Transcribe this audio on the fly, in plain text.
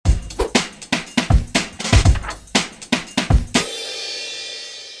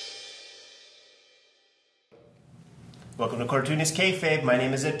Welcome to Cartoonist Kayfabe. My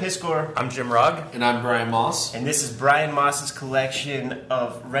name is Ed Piskor. I'm Jim Rugg. And I'm Brian Moss. And this is Brian Moss's collection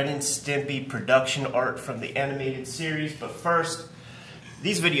of Ren and Stimpy production art from the animated series. But first,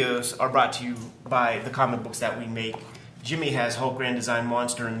 these videos are brought to you by the comic books that we make. Jimmy has Hulk Grand Design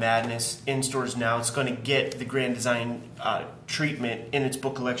Monster and Madness in stores now. It's going to get the Grand Design treatment in its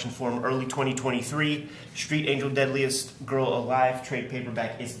book collection form early 2023. Street Angel Deadliest Girl Alive trade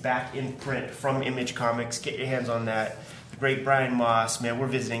paperback is back in print from Image Comics. Get your hands on that. The great Brian Moss, man, we're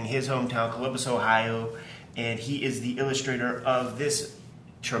visiting his hometown, Columbus, Ohio, and he is the illustrator of this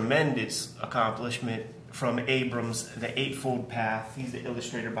tremendous accomplishment from Abrams, The Eightfold Path. He's the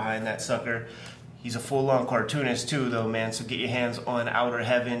illustrator behind that sucker. He's a full-on cartoonist too, though, man, so get your hands on Outer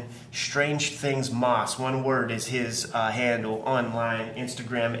Heaven. Strange Things Moss, one word is his handle online,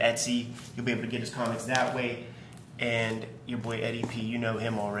 Instagram, Etsy. You'll be able to get his comics that way. And your boy Eddie P, you know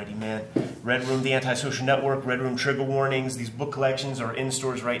him already, man. Red Room, the Antisocial Network, Red Room Trigger Warnings. These book collections are in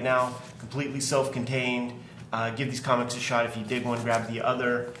stores right now, completely self-contained. Give these comics a shot. If you dig one, grab the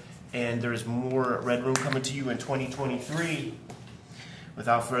other. And there's more Red Room coming to you in 2023.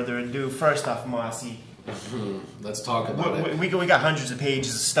 Without further ado, first off, Mossy. Let's talk about it. We got hundreds of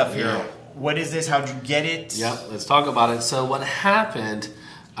pages of stuff here. Yeah. What is this? How'd you get it? Yep, let's talk about it. So what happened,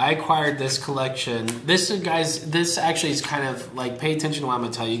 I acquired this collection. This actually is kind of like, pay attention to what I'm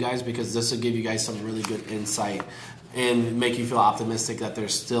going to tell you guys, because this will give you guys some really good insight and make you feel optimistic that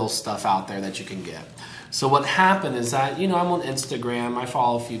there's still stuff out there that you can get. So what happened is that, you know, I'm on Instagram. I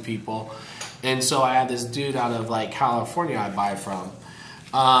follow a few people. And so I had this dude out of like California I buy from.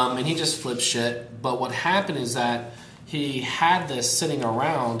 And he just flipped shit. But what happened is that he had this sitting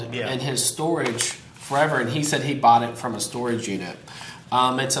around in his storage forever, and he said he bought it from a storage unit.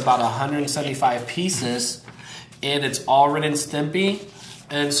 It's about 175 pieces, and it's all Ren and Stimpy.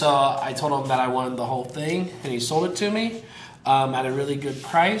 And so I told him that I wanted the whole thing, and he sold it to me at a really good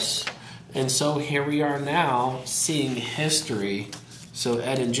price. And so here we are now, seeing history. So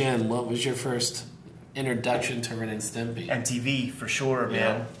Ed and Jim, what was your first introduction to Ren and Stimpy? MTV for sure,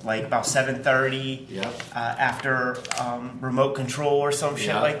 man. Like about 7:30. Yep. After Remote Control or some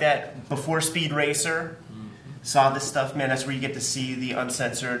shit like that. Before Speed Racer. Saw this stuff, man. That's where you get to see the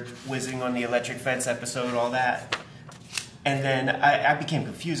uncensored whizzing on the electric fence episode, all that. And then I became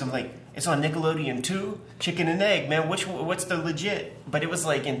confused. I'm like, it's on Nickelodeon too? Chicken and Egg, man. What's the legit? But it was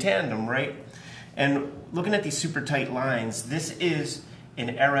like in tandem, right? And looking at these super tight lines, this is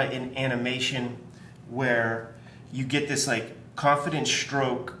an era in animation where you get this like confident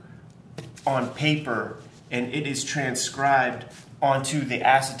stroke on paper, and it is transcribed onto the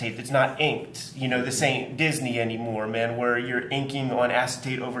acetate. It's not inked. You know, this ain't Disney anymore, man, where you're inking on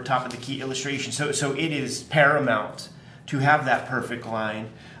acetate over top of the key illustration. So it is paramount to have that perfect line.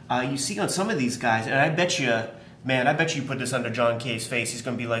 You see on some of these guys, and I bet you, man, I bet you put this under John K's face, he's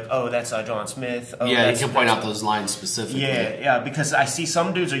going to be like, oh, that's John Smith. Oh, yeah, you can point out those lines specifically. Yeah, because I see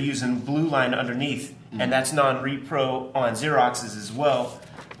some dudes are using blue line underneath, and that's non-repro on Xeroxes as well.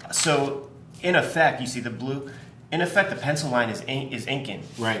 So, in effect, you see the blue. In effect, the pencil line is inking.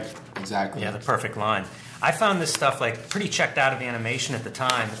 Right, exactly. Yeah, the perfect line. I found this stuff like pretty checked out of animation at the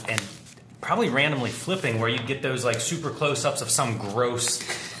time, and probably randomly flipping where you'd get those like super close-ups of some gross,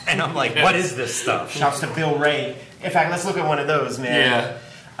 and I'm like, what is this stuff? Shouts to Bill Ray. In fact, let's look at one of those, man.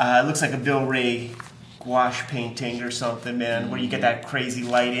 Yeah. It looks like a Bill Ray gouache painting or something, man, where you get that crazy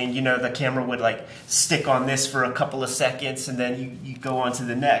lighting. You know, the camera would like stick on this for a couple of seconds, and then you go on to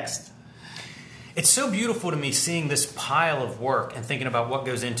the next. It's so beautiful to me seeing this pile of work and thinking about what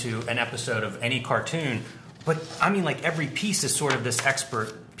goes into an episode of any cartoon. But I mean, like, every piece is sort of this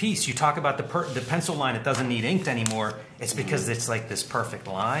expert piece. You talk about the pencil line, it doesn't need inked anymore. It's because it's like this perfect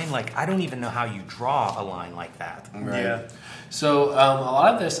line. Like, I don't even know how you draw a line like that. Right. Yeah. So a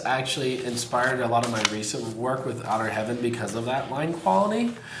lot of this actually inspired a lot of my recent work with Outer Heaven because of that line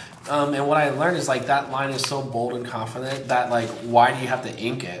quality. And what I learned is like that line is so bold and confident that like, why do you have to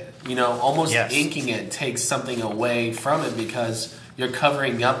ink it? You know, almost inking it takes something away from it because you're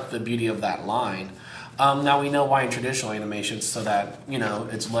covering up the beauty of that line. Now we know why in traditional animation, so that, you know,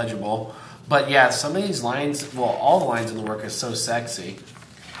 it's legible. But yeah, some of these lines, well, all the lines in the work are so sexy.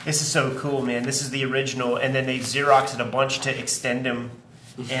 This is so cool, man. This is the original, and then they Xeroxed it a bunch to extend them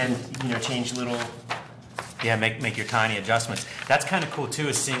and, you know, change little... Yeah, make your tiny adjustments. That's kind of cool too,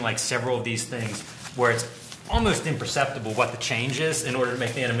 is seeing like several of these things where it's almost imperceptible what the change is in order to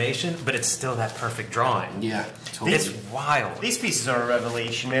make the animation, but it's still that perfect drawing. Yeah, totally. It's wild. These pieces are a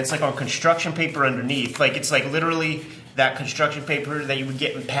revelation, man. It's like on construction paper underneath. Like, it's like literally that construction paper that you would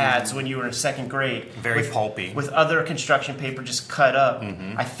get in pads when you were in second grade. Very pulpy. With other construction paper just cut up.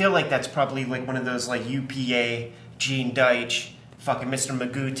 I feel like that's probably like one of those like UPA Gene Deitch, fucking Mr.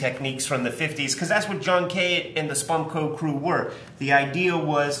 Magoo techniques from the 50s, because that's what John K. and the Spumco crew were. The idea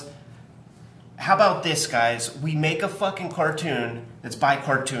was, how about this, guys? We make a fucking cartoon that's by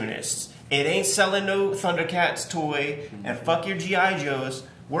cartoonists. It ain't selling no Thundercats toy, and fuck your G.I. Joes.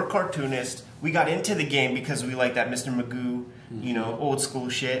 We're cartoonists. We got into the game because we like that Mr. Magoo, you know, old school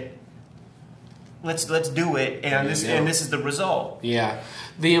shit. Let's do it, and this is the result. Yeah,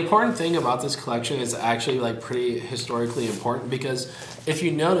 the important thing about this collection is actually like pretty historically important, because if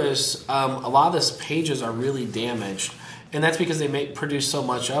you notice, a lot of these pages are really damaged, and that's because they produce so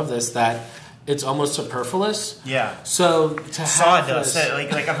much of this that it's almost superfluous. Yeah. So to have sawdust,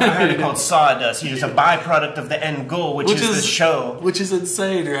 this, like I've heard it called sawdust. It's a byproduct of the end goal, which is the show. Which is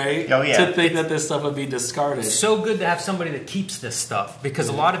insane, right? Oh yeah. To think that this stuff would be discarded. It's so good to have somebody that keeps this stuff, because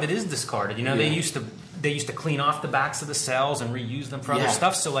a lot of it is discarded. You know, they used to clean off the backs of the cells and reuse them for other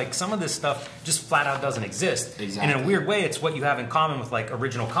stuff. So like some of this stuff just flat out doesn't exist. Exactly. And in a weird way, it's what you have in common with like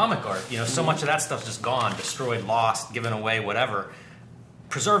original comic art. You know, so much of that stuff's just gone, destroyed, lost, given away, whatever.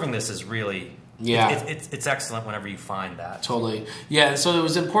 Preserving this is really it's excellent whenever you find that. Totally. Yeah, so it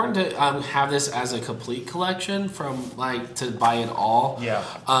was important to have this as a complete collection, from like to buy it all. Yeah.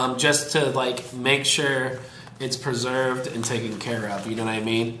 Just to like make sure it's preserved and taken care of. You know what I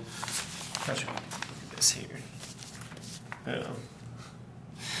mean? This here. Oh.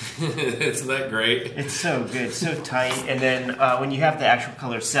 Isn't that great? It's so good, so tight. And then when you have the actual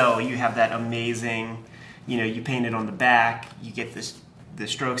color cell, you have that amazing, you know, you paint it on the back, you get the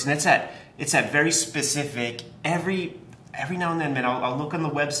strokes, and it's that very specific. Every now and then, man, I'll look on the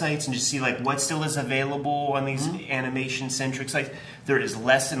websites and just see like what still is available on these animation-centric sites. There is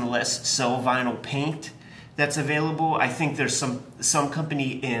less and less cell vinyl paint that's available. I think there's some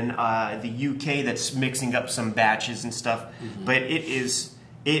company in the UK that's mixing up some batches and stuff, but it is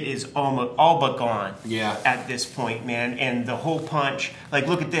almost all but gone. Yeah. At this point, man, and the hole punch. Like,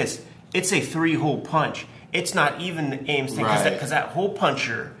 look at this. It's a 3-hole punch. It's not even the Ames thing, because that hole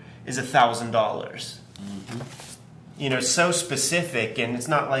puncher is $1,000. You know, so specific, and it's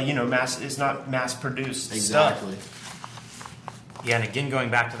not like, you know, it's not mass produced stuff. Yeah, and again, going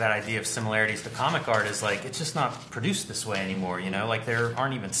back to that idea of similarities to comic art, is like it's just not produced this way anymore. You know, like there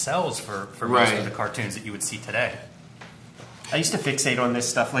aren't even cells for most of the cartoons that you would see today. I used to fixate on this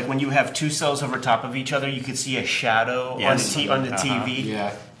stuff. Like when you have two cells over top of each other, you could see a shadow on the TV.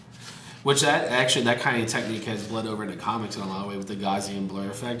 Yeah. Which that kind of technique has bled over into comics in a lot of ways with the Gaussian blur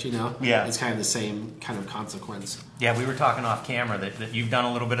effect, you know? Yeah. It's kind of the same kind of consequence. Yeah, we were talking off camera that you've done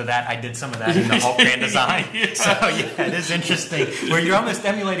a little bit of that. I did some of that in the Hulk Grand design. So yeah, it is interesting. Where you're almost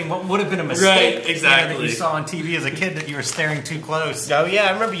emulating what would have been a mistake. Right, exactly. That you saw on TV as a kid that you were staring too close. Oh yeah,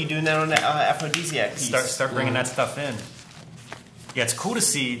 I remember you doing that on the Aphrodisiac piece. Start bringing that stuff in. Yeah, it's cool to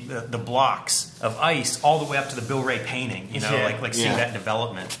see the blocks of ice all the way up to the Bill Ray painting. You know, like seeing that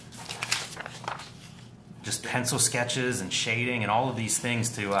development. Just pencil sketches and shading and all of these things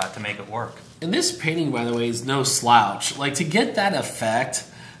to make it work. And this painting, by the way, is no slouch. Like, to get that effect,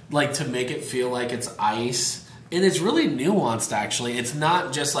 like to make it feel like it's ice, and it's really nuanced, actually. It's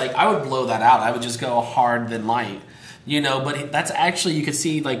not just like, I would blow that out. I would just go hard then light, you know, but that's actually, you could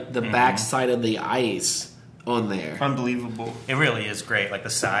see like the back side of the ice on there. Unbelievable. It really is great. Like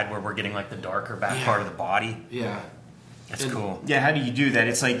the side where we're getting like the darker back part of the body. Yeah. That's cool. Yeah, how do you do that?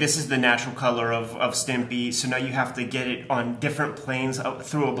 It's like, this is the natural color of Stimpy, so now you have to get it on different planes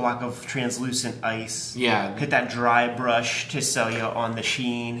through a block of translucent ice. Yeah. Hit that dry brush to sell you on the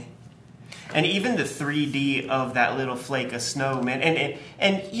sheen. And even the 3D of that little flake of snow, man.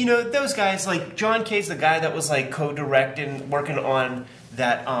 And you know, those guys, like, John K's the guy that was, like, co-directing, working on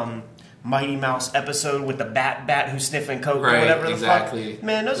that, Mighty Mouse episode with the bat who's sniffing coke or whatever the fuck.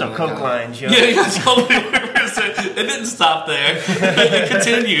 Man, those are coke lines, yo. Yeah, that's totally it didn't stop there. It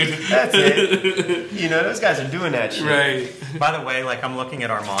continued. That's it. You know, those guys are doing that shit. Right. By the way, like I'm looking at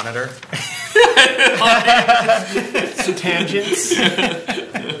our monitor. Tangents.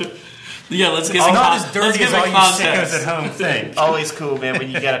 Yeah, let's get it's not as dirty as all you context. sickos at home think. Always cool, man, when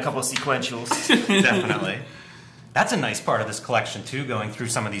you get a couple sequentials. Definitely. That's a nice part of this collection too, going through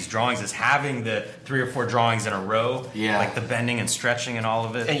some of these drawings, is having the 3 or 4 drawings in a row. Yeah. Like the bending and stretching and all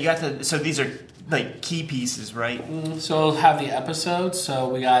of it. And you got so these are like key pieces, right? So we'll have the episodes. So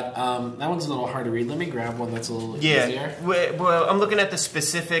we got, that one's a little hard to read. Let me grab one that's a little easier. Well, I'm looking at the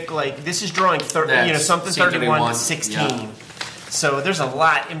specific, like, this is drawing 30, you know, something 31 to 16. Yeah. So there's a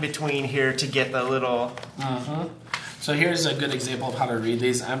lot in between here to get the little... So here's a good example of how to read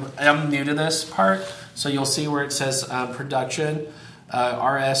these. I'm new to this part, so you'll see where it says production.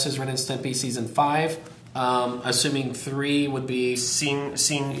 RS is Ren and Stimpy season 5. Assuming 3 would be scene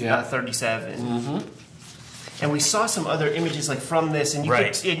 37. And we saw some other images like from this, and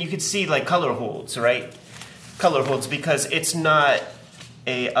you could see like color holds, right? Color holds, because it's not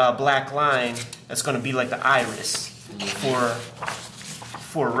a black line that's going to be like the iris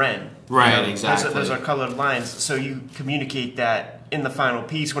for REN. Right, you know? exactly. Those are colored lines, so you communicate that in the final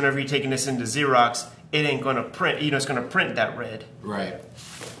piece. Whenever you're taking this into Xerox, it ain't going to print. You know, it's going to print that red. Right.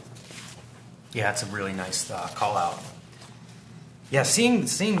 Yeah, it's a really nice call out. Yeah, seeing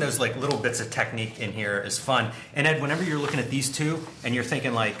those like little bits of technique in here is fun. And Ed, whenever you're looking at these two and you're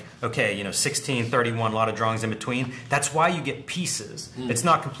thinking like, okay, you know, 16, 31, a lot of drawings in between, that's why you get pieces. It's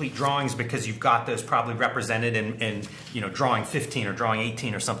not complete drawings because you've got those probably represented in you know, drawing 15 or drawing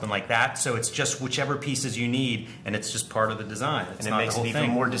 18 or something like that. So it's just whichever pieces you need, and it's just part of the design. It's and it not makes the whole it even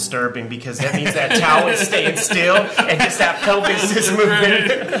thing. more disturbing, because that means that towel is staying still and just that pelvis is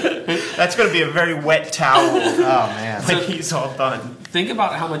moving. That's going to be a very wet towel. Oh man. When he's all done. Think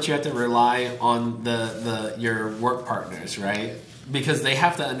about how much you have to rely on your work partners, right? Because they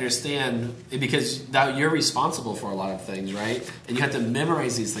have to understand, because now you're responsible for a lot of things, right? And you have to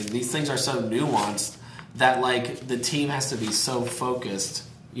memorize these things. These things are so nuanced that like the team has to be so focused.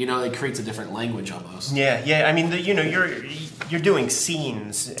 You know, it creates a different language almost. Yeah. I mean, you know, you're doing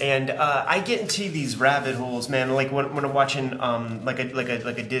scenes, and I get into these rabbit holes, man. Like when I'm watching like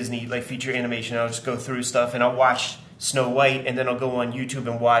a Disney like feature animation, I'll just go through stuff, and I'll watch Snow White, and then I'll go on YouTube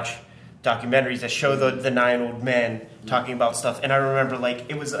and watch documentaries that show the 9 old men talking about stuff. And I remember like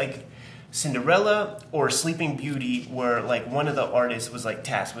it was like Cinderella or Sleeping Beauty, where like one of the artists was like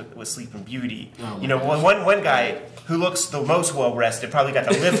tasked with Sleeping Beauty. Oh, you know, one guy who looks the most well rested, probably got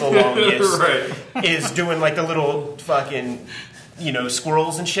to live the longest, right. is doing like the little fucking, you know,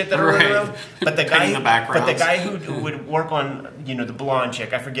 squirrels and shit that are Right. around. But the Painting the guy who would work on, you know, the blonde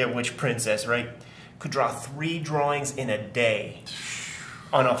chick, I forget which princess, right, could draw 3 drawings in a day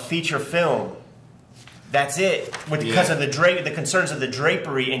on a feature film. That's it. Because of the concerns of the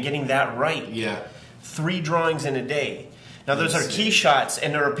drapery and getting that right. Yeah. 3 drawings in a day. Now those are key shots,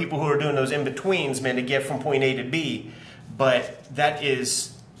 and there are people who are doing those in betweens, man, to get from point A to B. But that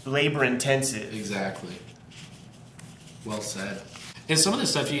is labor intensive. Exactly. Well said. And some of the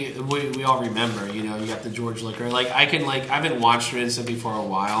stuff we all remember, you know, you got the George Liquor. Like I haven't watched REN Stimpy for a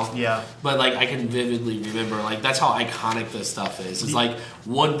while. Yeah. But like I can vividly remember, like that's how iconic this stuff is. It's like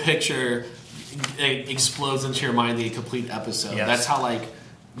one picture explodes into your mind the complete episode. Yes. That's how like,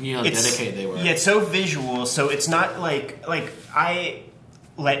 you know, dedicated they were. Yeah, it's so visual, so it's not like I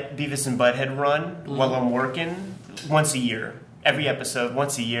let Beavis and Butthead run while I'm working once a year. Every episode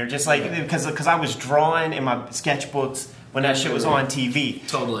once a year, just like because I was drawing in my sketchbooks when that shit was on TV.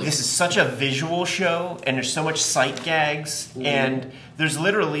 Totally. This is such a visual show, and there's so much sight gags, and there's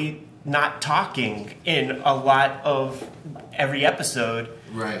literally not talking in a lot of every episode.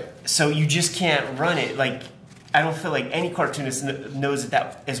 Right. So you just can't run it. Like, I don't feel like any cartoonist knows it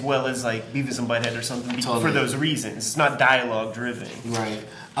that as well as like Beavis and Butthead or something for those reasons. It's not dialogue driven. Right.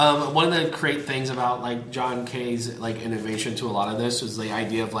 One of the great things about like John K's like innovation to a lot of this was the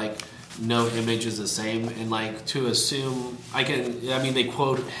idea of like no image is the same, and like to assume they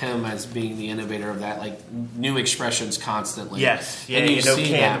quote him as being the innovator of that, like new expressions constantly. Yes. Yeah. And you no see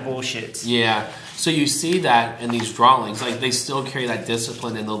canned that. bullshits. Yeah. So you see that in these drawings, like they still carry that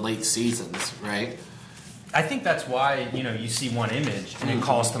discipline in the late seasons, right? I think that's why, you know, you see one image and it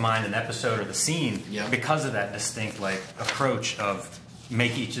calls to mind an episode or the scene because of that distinct like approach of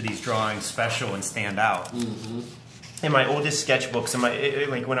make each of these drawings special and stand out. In my oldest sketchbooks,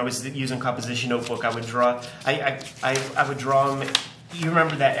 like when I was using composition notebook, I would draw. I would draw them. You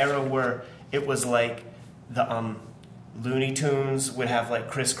remember that era where it was like the Looney Tunes would have like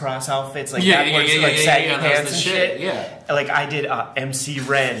crisscross outfits, like backwards, like saggy pants and shit. Yeah. Like I did MC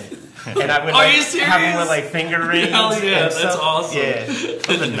Ren, and I would Are like you serious? have them with like finger rings. Hell yeah, and that's stuff. awesome.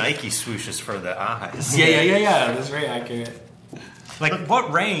 Yeah. Or the Nike swooshes for the eyes. Yeah. That's very accurate. Like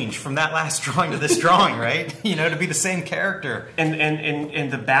what range from that last drawing to this drawing, right? You know, to be the same character.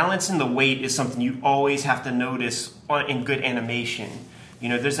 And the balance and the weight is something you always have to notice in good animation. You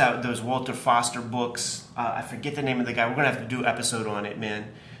know, there's those Walter Foster books. I forget the name of the guy. We're going to have to do an episode on it,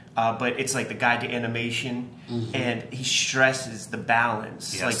 man. But it's like the guide to animation. And he stresses the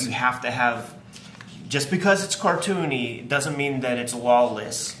balance. Yes. Like you have to have... Just because it's cartoony doesn't mean that it's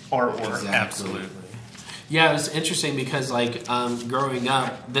lawless artwork. Exactly. Absolutely. Yeah, it was interesting because, like, growing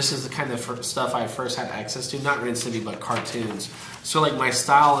up, this is the kind of stuff I first had access to. Not REN Stimpy, but cartoons. So, like, my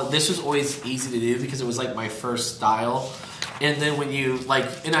style, this was always easy to do because it was, like, my first style. And then when you, like,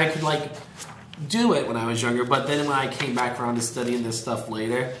 and I could, like, do it when I was younger. But then when I came back around to studying this stuff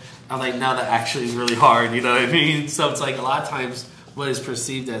later, I'm like, no, that actually is really hard. You know what I mean? So it's like a lot of times what is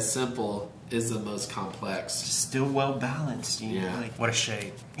perceived as simple is the most complex. Still well balanced, you know. Yeah. What a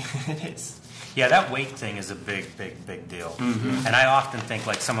shape. It is. Yeah, that weight thing is a big deal. And I often think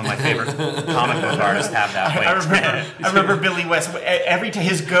like some of my favorite comic book artists have that weight. I remember Billy West every time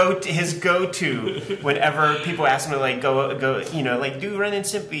his go-to whenever people ask him to like go you know, like do Ren and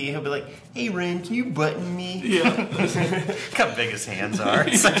Stimpy, he'll be like, "Hey Ren, can you button me?" Yeah. Look how big his hands are.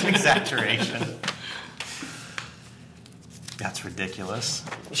 It's such an exaggeration. That's ridiculous.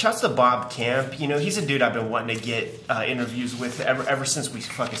 Shouts to Bob Camp. You know, he's a dude I've been wanting to get interviews with ever since we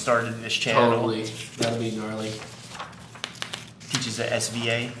fucking started this channel. Totally. That'll be gnarly. Teaches at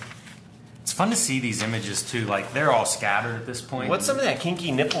SVA. It's fun to see these images too. Like they're all scattered at this point. What's some of that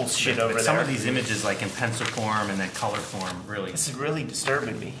kinky nipples shit over there? Some of these images, like in pencil form and then color form, really. This is really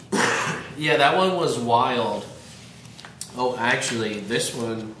disturbing me. Yeah, that one was wild. Oh, actually, this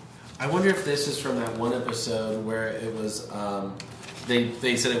one. I wonder if this is from that one episode where it was.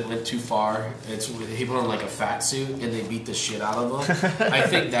 They said it went too far. He put on like a fat suit and they beat the shit out of him. I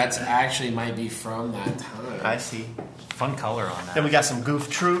think that's actually might be from that time. I see. Fun color on that. Then we got some Goof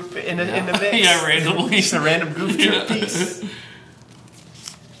Troop in the mix. Yeah, randomly. Just a random Goof Troop piece.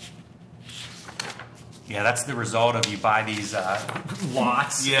 Yeah, that's the result of you buy these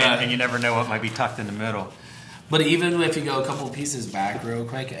lots, and you never know what might be tucked in the middle. But even if you go a couple pieces back real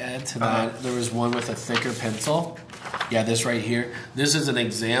quick, Ed, to that, there was one with a thicker pencil. Yeah, this right here. This is an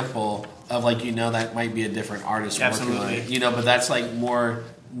example of like, you know, that might be a different artist working on it. You know, but that's like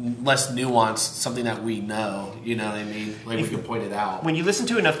less nuanced, something that we know. You know what I mean? Like we can point it out. When you listen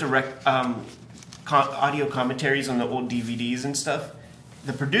to enough direct audio commentaries on the old DVDs and stuff,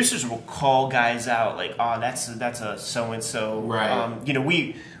 the producers will call guys out like, "Oh, that's a so and so." Right. You know,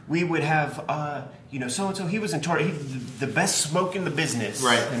 we would have you know, so and so. He was in charge. He's the best smoke in the business.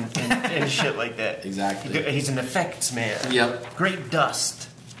 Right. And shit like that. Exactly. He's an effects man. Yep. Great dust.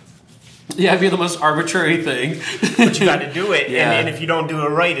 Yeah, it'd be the most arbitrary thing. But you got to do it. Yeah. And if you don't do it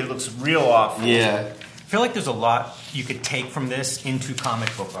right, it looks real awful. Yeah. I feel like there's a lot you could take from this into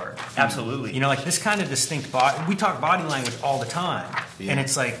comic book art. Absolutely. You know, like this kind of distinct body. We talk body language all the time, Yeah. and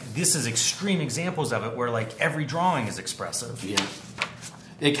it's like this is extreme examples of it, where like every drawing is expressive. Yeah.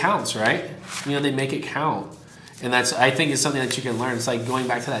 It counts, right? You know, they make it count. And that's, I think, is something that you can learn. It's like going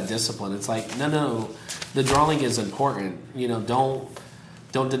back to that discipline. It's like, no, the drawing is important. You know,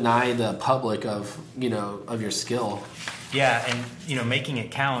 don't deny the public of, you know, of your skill. Yeah, and you know, making it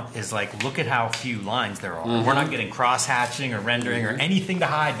count is like, look at how few lines there are. We're not getting cross-hatching or rendering or anything to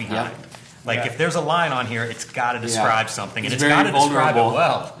hide behind. Yep. Like if there's a line on here, it's got to describe something, and It's it's got to very describe it vulnerable.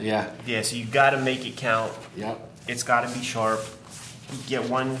 well. Yeah. Yeah, so you got to make it count. Yep. It's got to be sharp. You get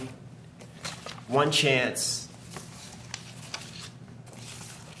one chance.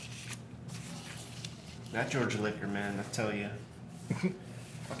 That Georgia Liquor, man, I tell you.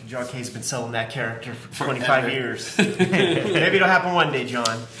 Fucking John K's been selling that character for 25 years. Maybe it'll happen one day,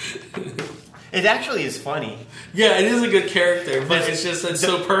 John. It actually is funny. Yeah, it is a good character, but it's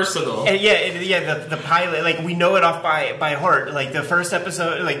so personal. And the pilot, like we know it off by heart. Like the first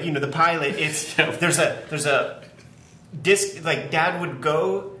episode, like, you know, the pilot, it's there's a disc, like Dad would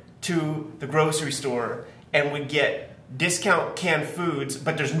go to the grocery store and would get discount canned foods,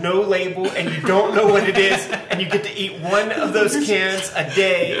 but there's no label and you don't know what it is, and you get to eat one of those cans a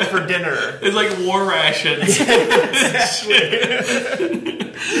day for dinner. It's like war rations.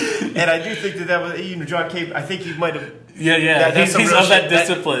 And I do think that was, you know, John K. I think he might have. Yeah. That's He's of that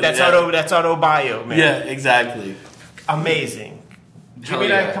discipline. That's auto bio, man. Yeah, exactly. Amazing. Jimmy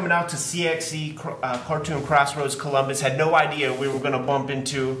and I coming out to CXC Cartoon Crossroads Columbus, had no idea we were going to bump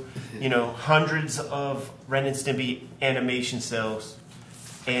into, you know, hundreds of Ren and Stimpy animation cells,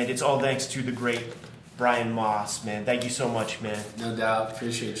 and it's all thanks to the great Brian Moss, man. Thank you so much, man. No doubt.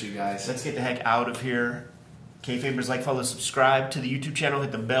 Appreciate you guys. Let's get the heck out of here. Kayfabers, like, follow, subscribe to the YouTube channel,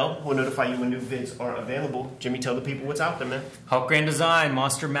 hit the bell. We'll notify you when new vids are available. Jimmy, tell the people what's out there, man. Hulk Grand Design,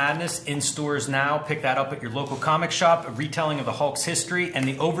 Monster Madness, in stores now. Pick that up at your local comic shop. A retelling of the Hulk's history, and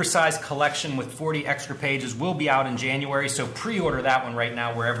the oversized collection with 40 extra pages will be out in January, so pre-order that one right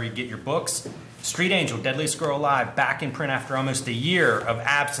now wherever you get your books. Street Angel, Deadliest Girl Alive, back in print after almost a year of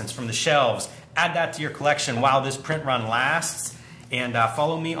absence from the shelves. Add that to your collection while this print run lasts. And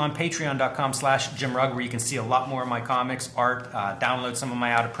follow me on patreon.com/JimRugg, where you can see a lot more of my comics, art, download some of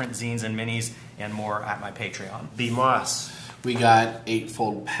my out-of-print zines and minis, and more at my Patreon. B. Moss. We got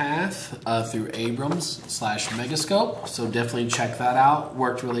Eightfold Path through Abrams/Megascope, so definitely check that out.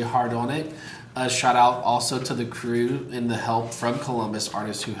 Worked really hard on it. Shout out also to the crew and the help from Columbus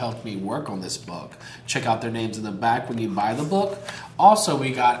artists who helped me work on this book. Check out their names in the back when you buy the book. Also,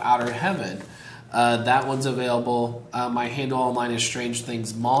 we got Outer Heaven. That one's available. My handle online is Strange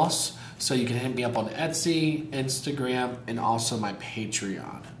Things Moss. So you can hit me up on Etsy, Instagram, and also my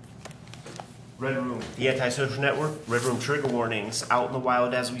Patreon. Red Room, the antisocial network. Red Room trigger warnings out in the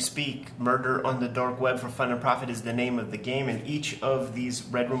wild as we speak. Murder on the dark web for fun and profit is the name of the game, and each of these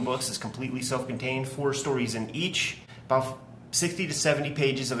Red Room books is completely self-contained. 4 stories in each, about 60 to 70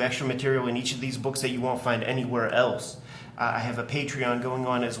 pages of extra material in each of these books that you won't find anywhere else. I have a Patreon going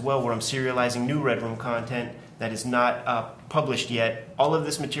on as well where I'm serializing new Red Room content that is not published yet. All of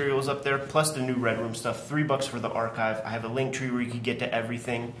this material is up there, plus the new Red Room stuff. $3 for the archive. I have a link tree where you can get to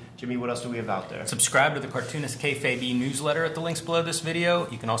everything. Jimmy, what else do we have out there? Subscribe to the Cartoonist Kayfabe newsletter at the links below this video.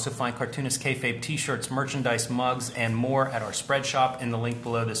 You can also find Cartoonist Kayfabe t-shirts, merchandise, mugs, and more at our spread shop in the link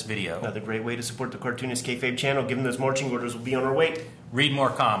below this video. Another great way to support the Cartoonist Kayfabe channel. Given those marching orders, we'll be on our way. Read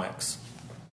more comics.